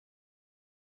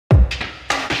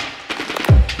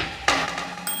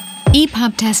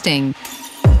EPUB testing.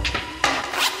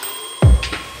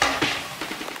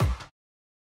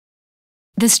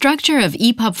 The structure of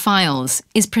EPUB files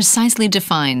is precisely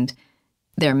defined.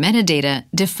 Their metadata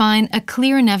define a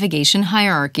clear navigation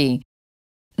hierarchy.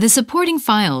 The supporting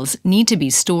files need to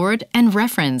be stored and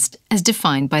referenced as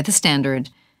defined by the standard.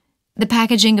 The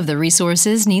packaging of the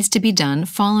resources needs to be done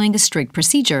following a strict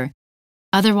procedure.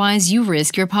 Otherwise, you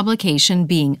risk your publication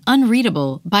being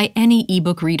unreadable by any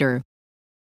ebook reader.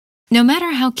 No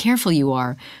matter how careful you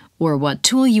are or what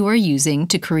tool you are using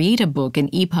to create a book in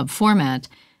EPUB format,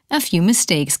 a few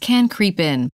mistakes can creep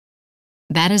in.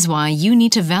 That is why you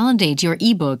need to validate your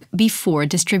ebook before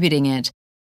distributing it.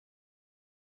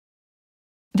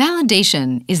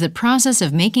 Validation is the process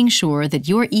of making sure that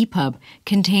your EPUB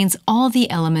contains all the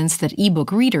elements that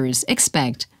ebook readers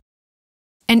expect.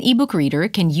 An ebook reader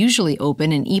can usually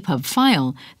open an EPUB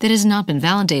file that has not been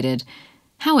validated.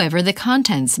 However, the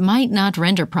contents might not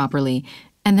render properly,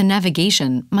 and the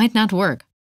navigation might not work.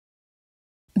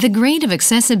 The grade of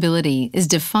accessibility is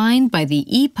defined by the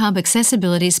EPUB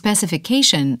Accessibility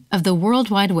Specification of the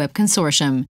World Wide Web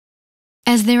Consortium.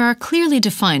 As there are clearly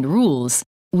defined rules,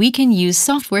 we can use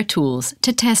software tools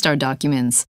to test our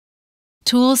documents.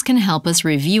 Tools can help us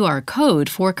review our code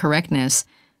for correctness.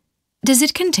 Does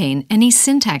it contain any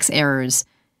syntax errors?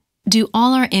 Do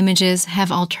all our images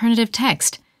have alternative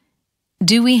text?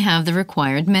 Do we have the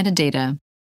required metadata?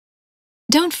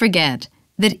 Don't forget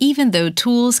that even though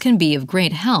tools can be of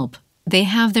great help, they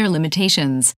have their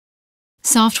limitations.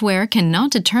 Software cannot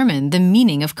determine the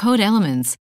meaning of code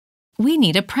elements. We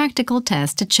need a practical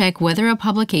test to check whether a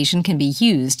publication can be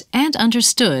used and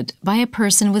understood by a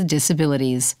person with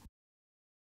disabilities.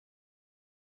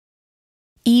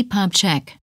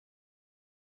 EPUBCheck.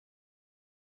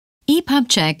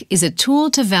 EPUBCheck is a tool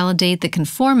to validate the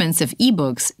conformance of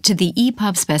ebooks to the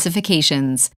EPUB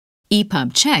specifications.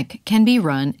 EPUBCheck can be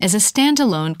run as a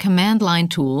standalone command line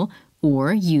tool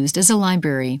or used as a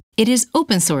library. It is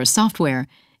open source software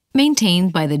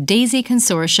maintained by the DAISY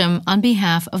Consortium on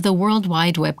behalf of the World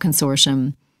Wide Web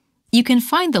Consortium. You can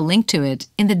find the link to it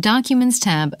in the Documents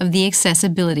tab of the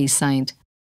Accessibility site.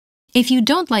 If you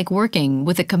don't like working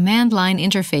with a command line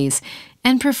interface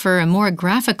and prefer a more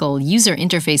graphical user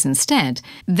interface instead,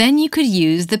 then you could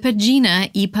use the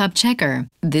PAGINA EPUB-Checker.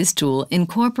 This tool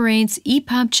incorporates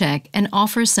EPUBCheck and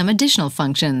offers some additional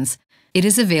functions. It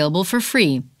is available for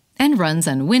free and runs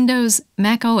on Windows,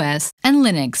 Mac OS, and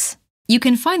Linux. You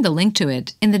can find the link to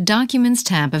it in the Documents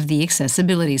tab of the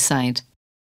Accessibility site.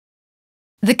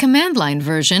 The command line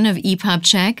version of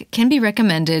EPUBCheck can be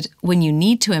recommended when you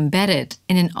need to embed it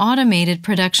in an automated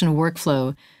production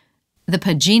workflow. The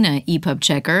PAGINA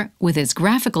EPUB-Checker, with its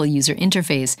graphical user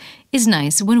interface, is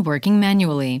nice when working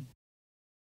manually.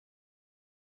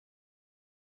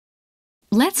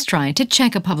 Let's try to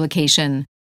check a publication.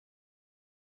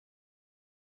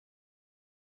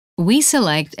 We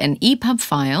select an EPUB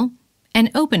file and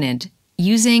open it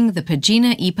using the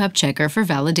PAGINA EPUB-Checker for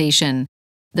validation.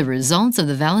 The results of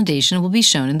the validation will be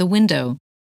shown in the window.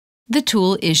 The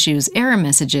tool issues error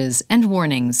messages and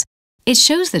warnings. It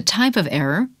shows the type of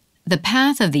error, the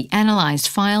path of the analyzed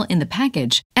file in the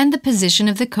package, and the position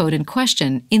of the code in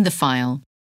question in the file.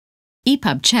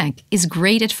 EPUBCheck is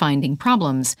great at finding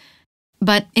problems,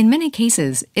 but in many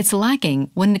cases it's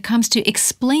lacking when it comes to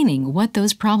explaining what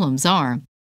those problems are.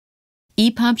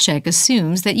 EPUBCheck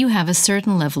assumes that you have a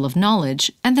certain level of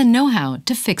knowledge and the know-how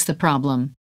to fix the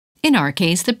problem. In our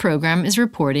case, the program is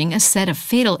reporting a set of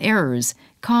fatal errors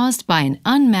caused by an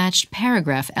unmatched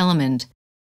paragraph element.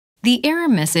 The error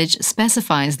message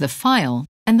specifies the file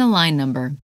and the line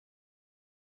number.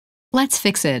 Let's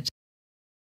fix it.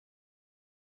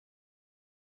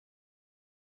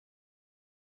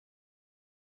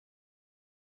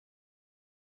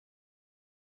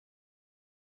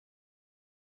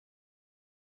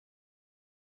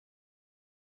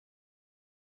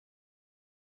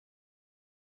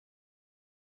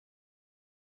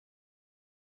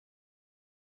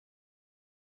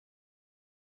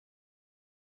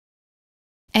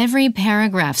 Every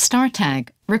paragraph start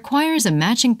tag requires a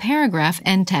matching paragraph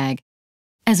end tag.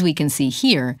 As we can see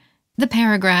here, the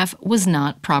paragraph was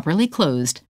not properly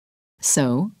closed.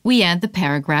 So, we add the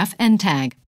paragraph end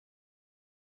tag.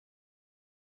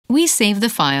 We save the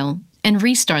file and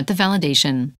restart the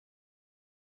validation.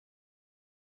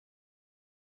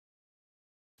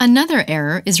 Another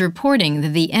error is reporting that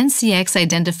the NCX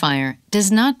identifier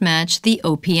does not match the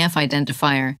OPF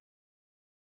identifier.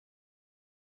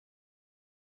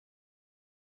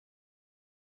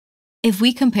 If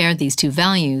we compare these two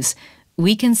values,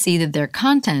 we can see that their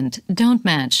content don't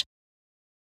match.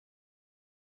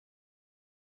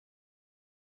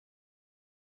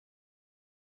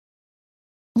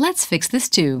 let's fix this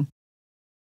too.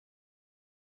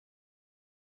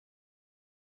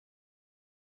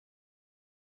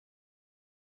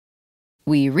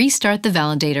 We restart the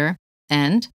validator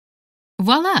and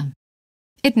voila!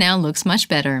 It now looks much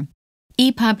better.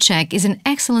 EPUBCheck is an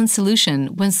excellent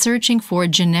solution when searching for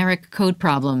generic code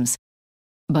problems,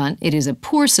 but it is a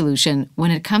poor solution when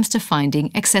it comes to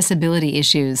finding accessibility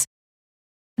issues.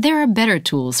 There are better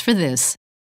tools for this.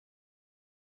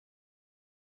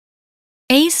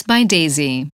 Ace by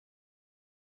Daisy.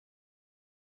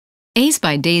 Ace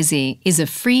by Daisy is a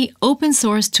free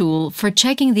open-source tool for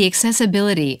checking the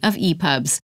accessibility of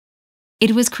EPUBs.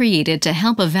 It was created to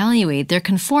help evaluate their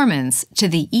conformance to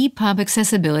the EPUB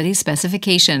accessibility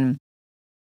specification.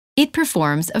 It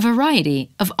performs a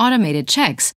variety of automated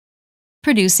checks,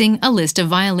 producing a list of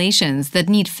violations that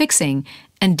need fixing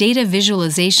and data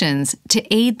visualizations to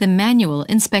aid the manual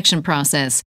inspection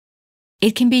process.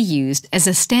 It can be used as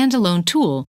a standalone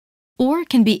tool or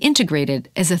can be integrated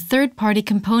as a third-party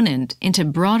component into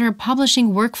broader publishing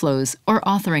workflows or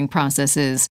authoring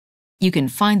processes. You can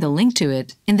find the link to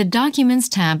it in the Documents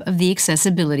tab of the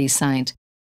Accessibility site.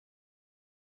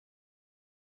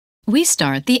 We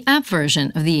start the app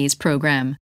version of the ACE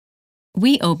program.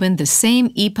 We open the same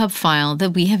EPUB file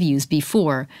that we have used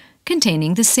before,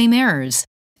 containing the same errors,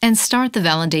 and start the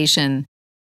validation.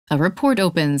 A report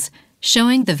opens,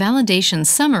 showing the validation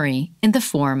summary in the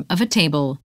form of a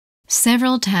table.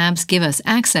 Several tabs give us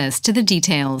access to the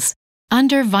details.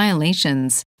 Under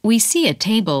Violations, we see a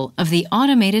table of the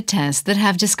automated tests that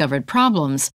have discovered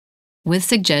problems, with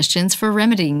suggestions for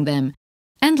remedying them,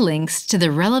 and links to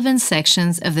the relevant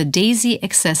sections of the DAISY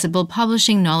Accessible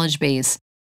Publishing Knowledge Base.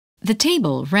 The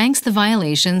table ranks the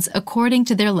violations according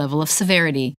to their level of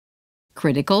severity: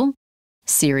 critical,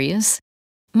 serious,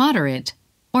 moderate,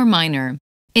 or minor.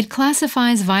 It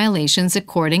classifies violations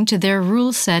according to their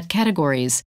rule-set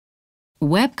categories: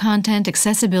 Web Content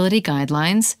Accessibility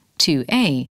Guidelines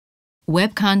 2A,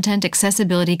 Web Content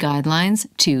Accessibility Guidelines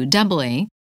 2AA,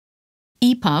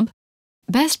 EPUB,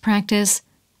 Best Practice,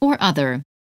 or Other.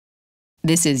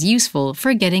 This is useful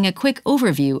for getting a quick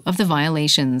overview of the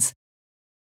violations.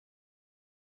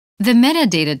 The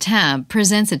Metadata tab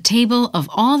presents a table of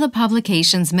all the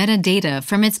publication's metadata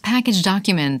from its package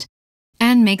document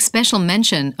and makes special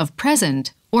mention of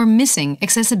present or missing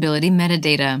accessibility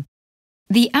metadata.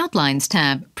 The Outlines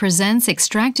tab presents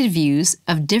extracted views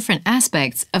of different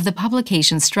aspects of the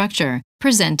publication structure,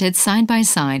 presented side by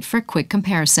side for quick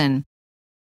comparison.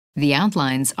 The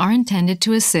outlines are intended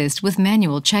to assist with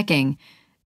manual checking.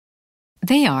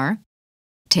 They are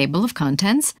Table of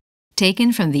Contents,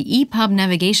 taken from the EPUB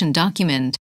navigation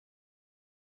document.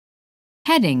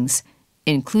 Headings,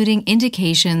 including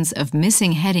indications of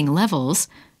missing heading levels,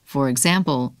 for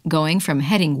example, going from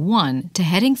heading 1 to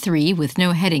heading 3 with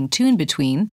no heading 2 in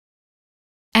between.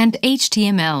 And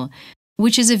HTML,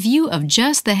 which is a view of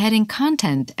just the heading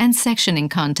content and sectioning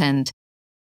content.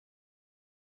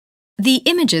 The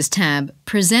Images tab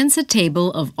presents a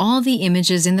table of all the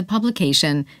images in the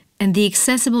publication and the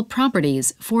accessible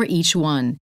properties for each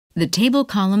one. The table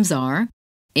columns are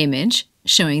Image,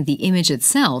 showing the image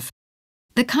itself,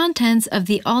 the contents of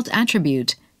the alt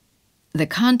attribute, the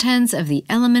contents of the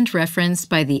element referenced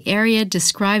by the area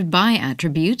described by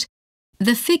attribute,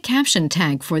 the FIG caption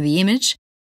tag for the image,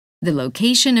 the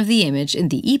location of the image in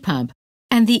the EPUB,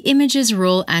 and the image's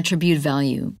role attribute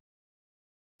value.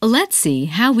 Let's see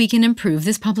how we can improve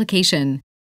this publication.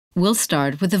 We'll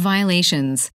start with the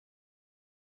violations.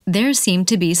 There seem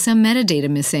to be some metadata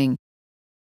missing,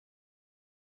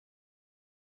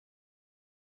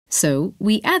 so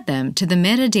we add them to the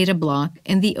metadata block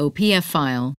in the OPF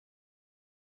file.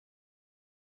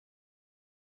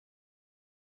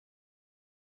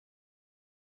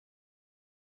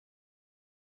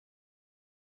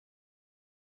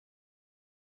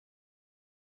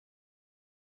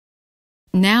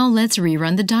 Now let's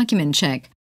rerun the document check.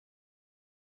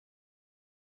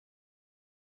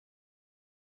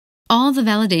 All the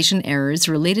validation errors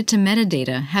related to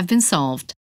metadata have been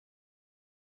solved.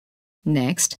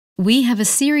 Next, we have a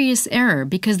serious error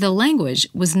because the language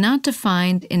was not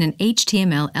defined in an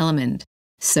HTML element,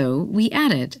 so we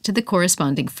add it to the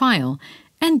corresponding file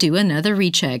and do another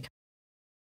recheck.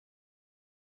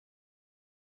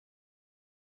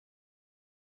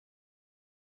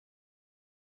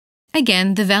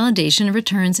 Again, the validation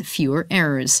returns fewer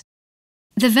errors.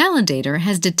 The validator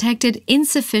has detected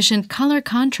insufficient color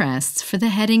contrasts for the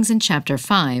headings in Chapter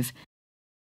 5.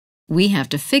 We have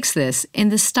to fix this in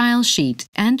the Style sheet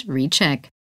and recheck.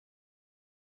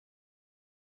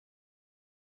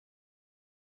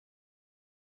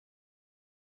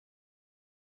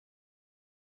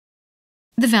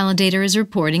 The validator is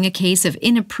reporting a case of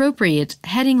inappropriate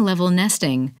heading level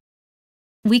nesting.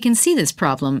 We can see this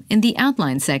problem in the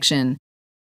outline section.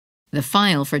 The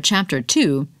file for Chapter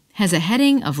 2 has a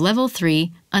heading of Level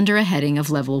 3 under a heading of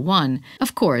Level 1.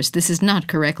 Of course, this is not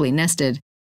correctly nested.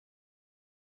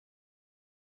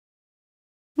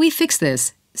 We fix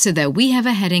this so that we have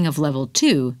a heading of Level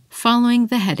 2 following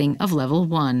the heading of Level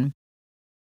 1.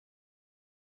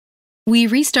 We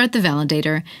restart the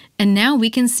validator, and now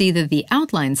we can see that the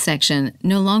outline section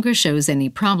no longer shows any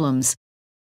problems.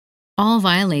 All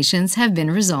violations have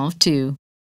been resolved too.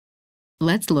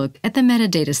 Let's look at the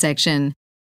metadata section.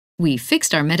 We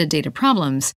fixed our metadata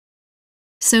problems,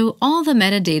 so all the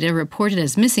metadata reported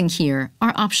as missing here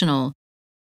are optional.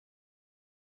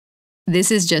 This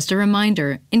is just a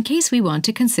reminder in case we want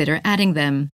to consider adding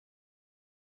them.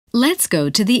 Let's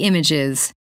go to the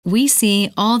images. We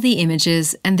see all the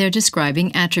images and their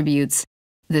describing attributes.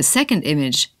 The second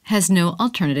image has no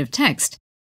alternative text.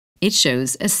 It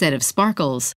shows a set of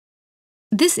sparkles.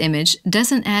 This image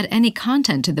doesn't add any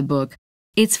content to the book.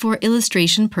 It's for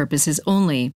illustration purposes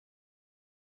only.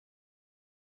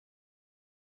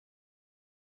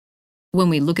 When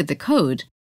we look at the code,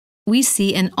 we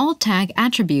see an alt tag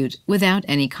attribute without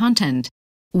any content.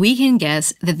 We can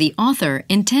guess that the author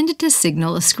intended to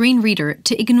signal a screen reader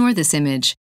to ignore this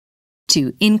image.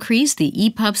 To increase the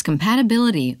EPUB's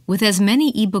compatibility with as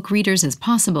many ebook readers as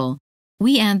possible,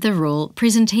 we add the role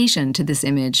presentation to this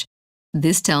image.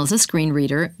 This tells a screen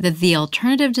reader that the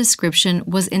alternative description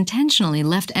was intentionally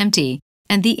left empty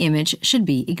and the image should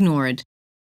be ignored.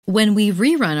 When we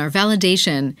rerun our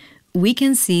validation, we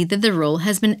can see that the role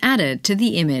has been added to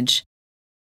the image.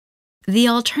 The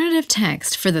alternative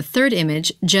text for the third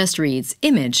image just reads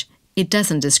image. It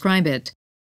doesn't describe it.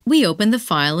 We open the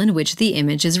file in which the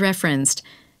image is referenced,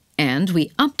 and we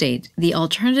update the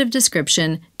alternative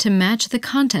description to match the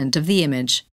content of the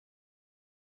image.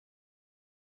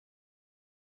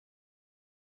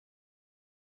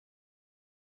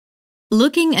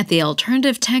 Looking at the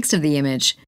alternative text of the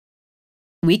image,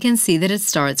 we can see that it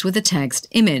starts with the text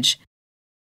image.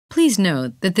 Please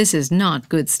note that this is not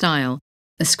good style.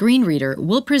 A screen reader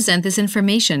will present this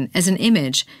information as an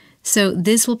image, so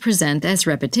this will present as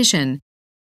repetition.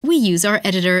 We use our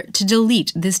editor to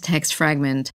delete this text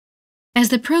fragment. As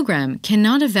the program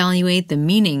cannot evaluate the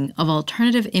meaning of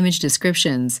alternative image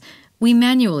descriptions, we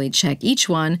manually check each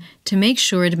one to make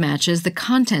sure it matches the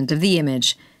content of the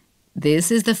image. This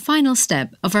is the final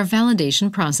step of our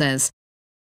validation process.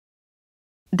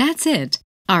 That's it.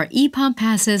 Our EPUB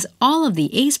passes all of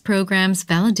the ACE program's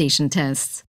validation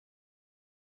tests.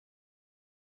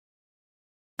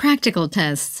 Practical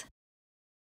tests.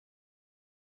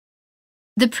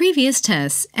 The previous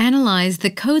tests analyzed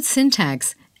the code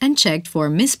syntax and checked for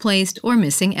misplaced or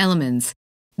missing elements.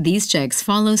 These checks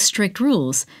follow strict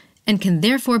rules and can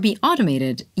therefore be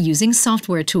automated using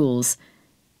software tools.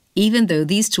 Even though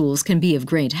these tools can be of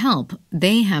great help,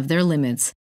 they have their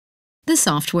limits. The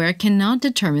software cannot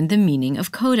determine the meaning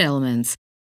of code elements.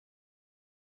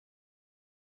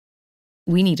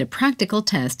 We need a practical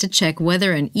test to check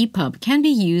whether an EPUB can be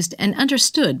used and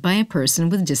understood by a person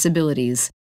with disabilities.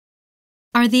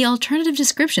 Are the alternative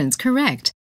descriptions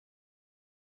correct?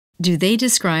 Do they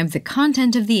describe the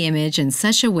content of the image in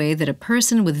such a way that a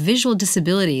person with visual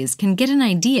disabilities can get an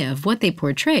idea of what they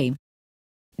portray?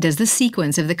 Does the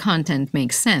sequence of the content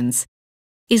make sense?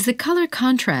 Is the color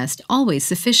contrast always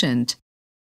sufficient?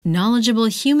 Knowledgeable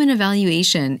human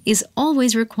evaluation is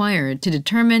always required to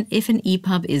determine if an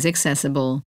EPUB is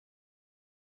accessible.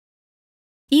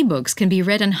 Ebooks can be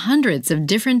read on hundreds of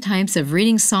different types of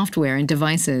reading software and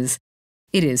devices.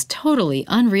 It is totally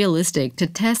unrealistic to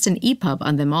test an EPUB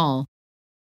on them all.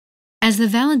 As the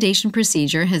validation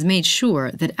procedure has made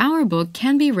sure that our book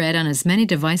can be read on as many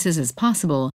devices as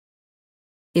possible,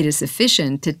 it is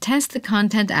sufficient to test the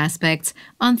content aspects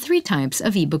on 3 types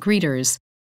of ebook readers.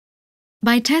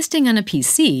 By testing on a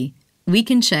PC, we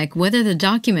can check whether the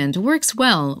document works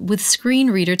well with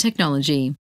screen reader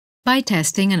technology. By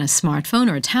testing on a smartphone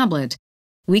or tablet,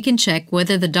 we can check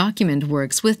whether the document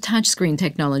works with touchscreen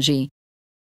technology.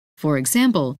 For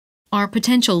example, are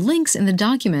potential links in the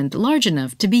document large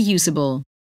enough to be usable?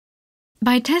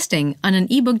 By testing on an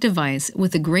ebook device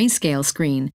with a grayscale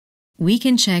screen, we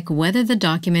can check whether the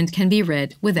document can be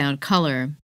read without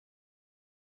color.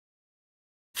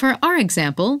 For our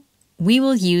example, we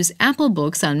will use Apple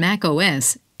Books on Mac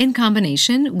OS in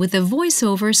combination with a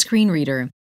VoiceOver screen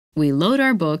reader. We load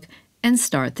our book and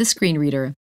start the screen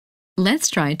reader. Let's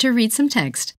try to read some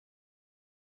text.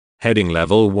 Heading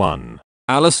Level 1.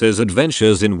 Alice's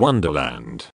Adventures in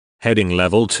Wonderland. Heading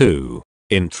Level 2.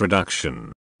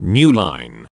 Introduction. New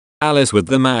line. Alice with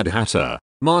the Mad Hatter.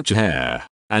 March Hare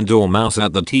and or mouse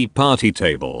at the Tea Party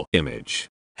table. Image.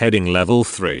 Heading level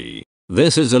 3.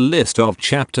 This is a list of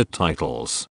chapter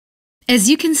titles. As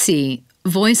you can see,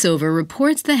 VoiceOver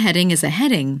reports the heading as a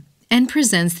heading and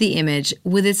presents the image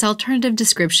with its alternative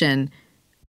description.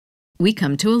 We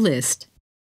come to a list.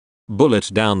 Bullet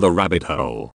down the rabbit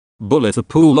hole. Bullet a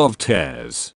pool of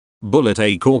tears. Bullet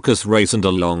a caucus race and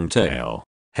a long tail.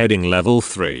 Heading level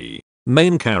 3.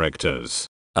 Main characters.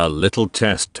 A little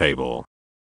test table.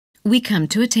 We come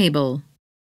to a table.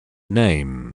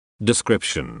 Name.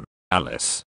 Description.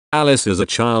 Alice. Alice is a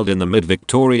child in the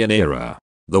mid-Victorian era.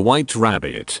 The White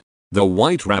Rabbit. The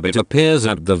White Rabbit appears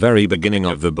at the very beginning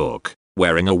of the book,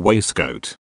 wearing a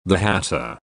waistcoat. The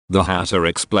Hatter. The Hatter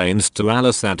explains to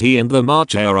Alice that he and the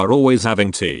March Hare are always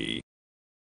having tea.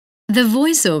 The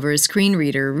VoiceOver screen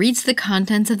reader reads the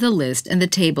contents of the list and the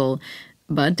table,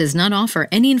 but does not offer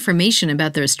any information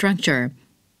about their structure.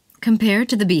 Compared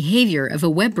to the behavior of a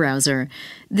web browser,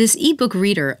 this ebook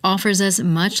reader offers us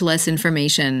much less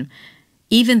information.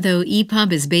 Even though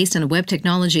EPUB is based on web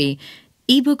technology,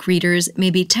 ebook readers may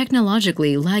be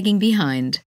technologically lagging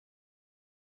behind.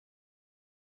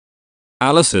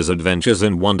 Alice's Adventures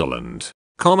in Wonderland,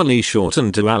 commonly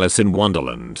shortened to Alice in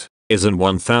Wonderland, is in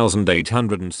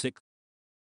 1806.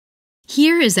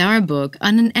 Here is our book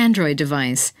on an Android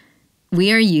device.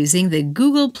 We are using the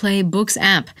Google Play Books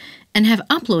app and have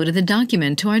uploaded the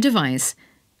document to our device.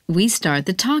 We start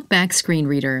the TalkBack screen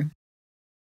reader.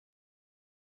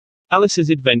 Alice's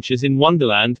Adventures in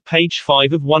Wonderland, page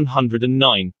 5 of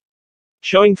 109.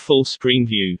 Showing full screen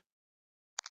view.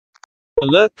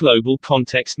 Alert Global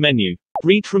Context menu.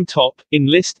 Read from top, in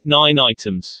list, 9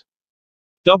 items.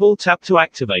 Double tap to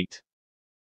activate.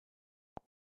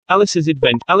 Alice's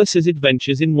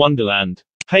Adventures in Wonderland.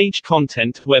 Page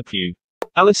content, web view.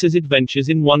 Alice's Adventures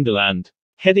in Wonderland.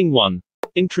 Heading 1.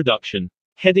 Introduction.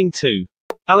 Heading 2.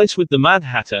 Alice with the Mad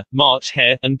Hatter, March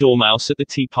Hare, and Dormouse at the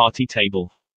Tea Party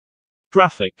table.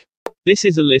 Graphic. This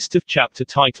is a list of chapter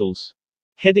titles.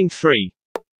 Heading 3.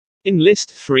 In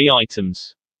list 3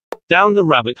 items. Down the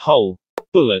rabbit hole.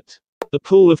 Bullet. The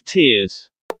pool of tears.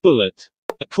 Bullet.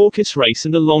 A caucus race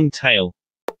and a long tail.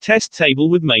 Test table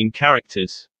with main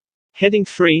characters. Heading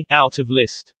 3, out of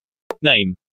list.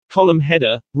 Name. Column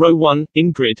header, row 1,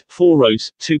 in grid, 4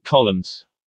 rows, 2 columns.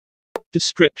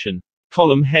 Description.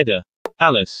 Column header.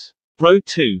 Alice. Row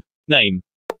 2. Name.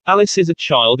 Alice is a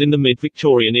child in the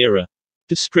mid-Victorian era.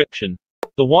 Description.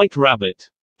 The White Rabbit.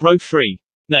 Row 3.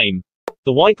 Name.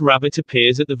 The White Rabbit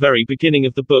appears at the very beginning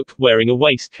of the book, wearing a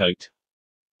waistcoat.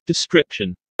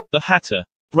 Description. The Hatter.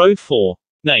 Row 4.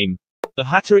 Name. The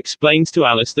Hatter explains to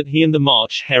Alice that he and the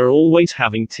March Hare are always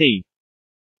having tea.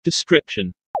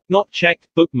 Description. Not checked,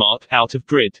 bookmark, out of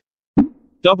grid.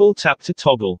 Double tap to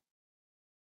toggle.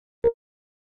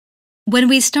 When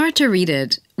we start to read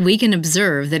it, we can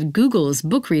observe that Google's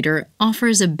book reader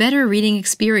offers a better reading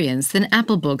experience than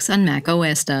Apple Books on Mac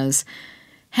OS does.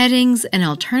 Headings and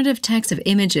alternative text of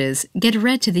images get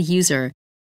read to the user,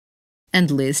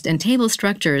 and list and table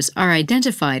structures are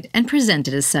identified and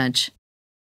presented as such.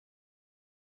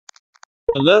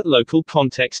 Alert Local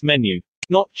Context menu.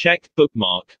 Not checked,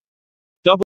 bookmark.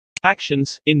 Double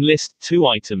actions, in list 2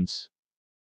 items.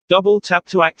 Double tap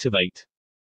to activate.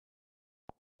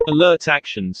 Alert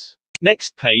actions.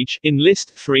 Next page, in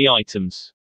list 3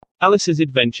 items. Alice's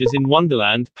Adventures in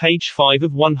Wonderland, page 5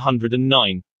 of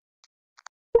 109.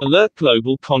 Alert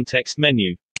Global Context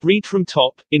menu. Read from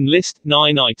top, in list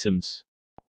 9 items.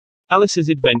 Alice's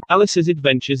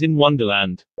Adventures in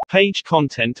Wonderland. Page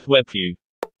content, web view.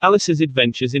 Alice's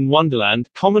Adventures in Wonderland,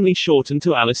 commonly shortened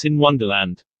to Alice in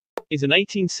Wonderland, is an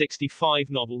 1865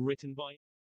 novel written by.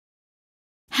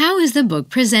 How is the book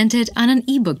presented on an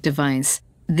ebook device?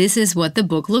 This is what the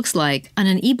book looks like on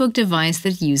an ebook device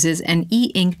that uses an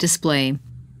e-ink display.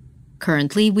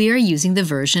 Currently, we are using the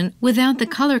version without the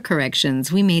color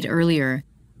corrections we made earlier.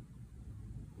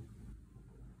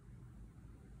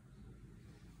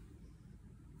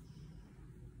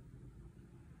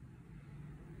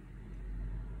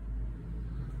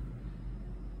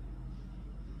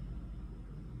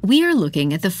 We are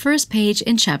looking at the first page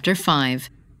in Chapter 5.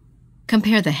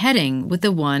 Compare the heading with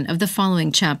the one of the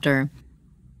following chapter.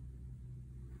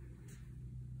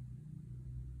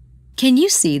 Can you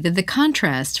see that the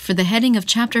contrast for the heading of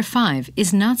Chapter 5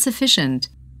 is not sufficient?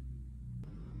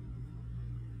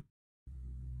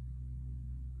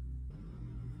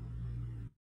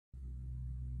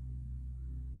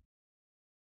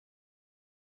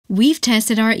 We've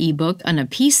tested our ebook on a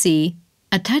PC,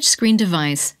 a touchscreen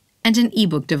device, and an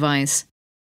ebook device.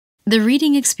 The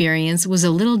reading experience was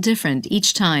a little different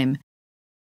each time.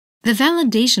 The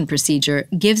validation procedure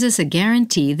gives us a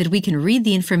guarantee that we can read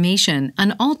the information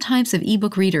on all types of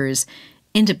ebook readers,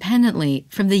 independently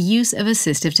from the use of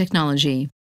assistive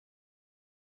technology.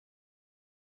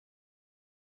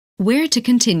 Where to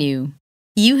continue?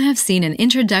 You have seen an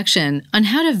introduction on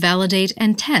how to validate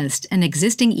and test an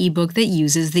existing ebook that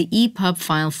uses the EPUB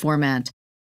file format.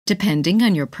 Depending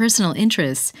on your personal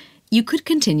interests, you could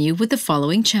continue with the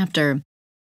following chapter: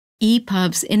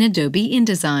 EPUBs in Adobe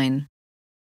InDesign.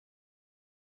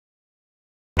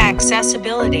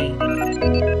 Accessibility.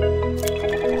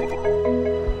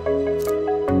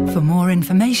 For more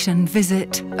information,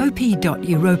 visit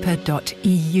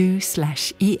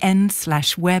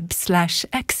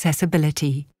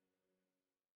op.europa.eu/en/web/accessibility.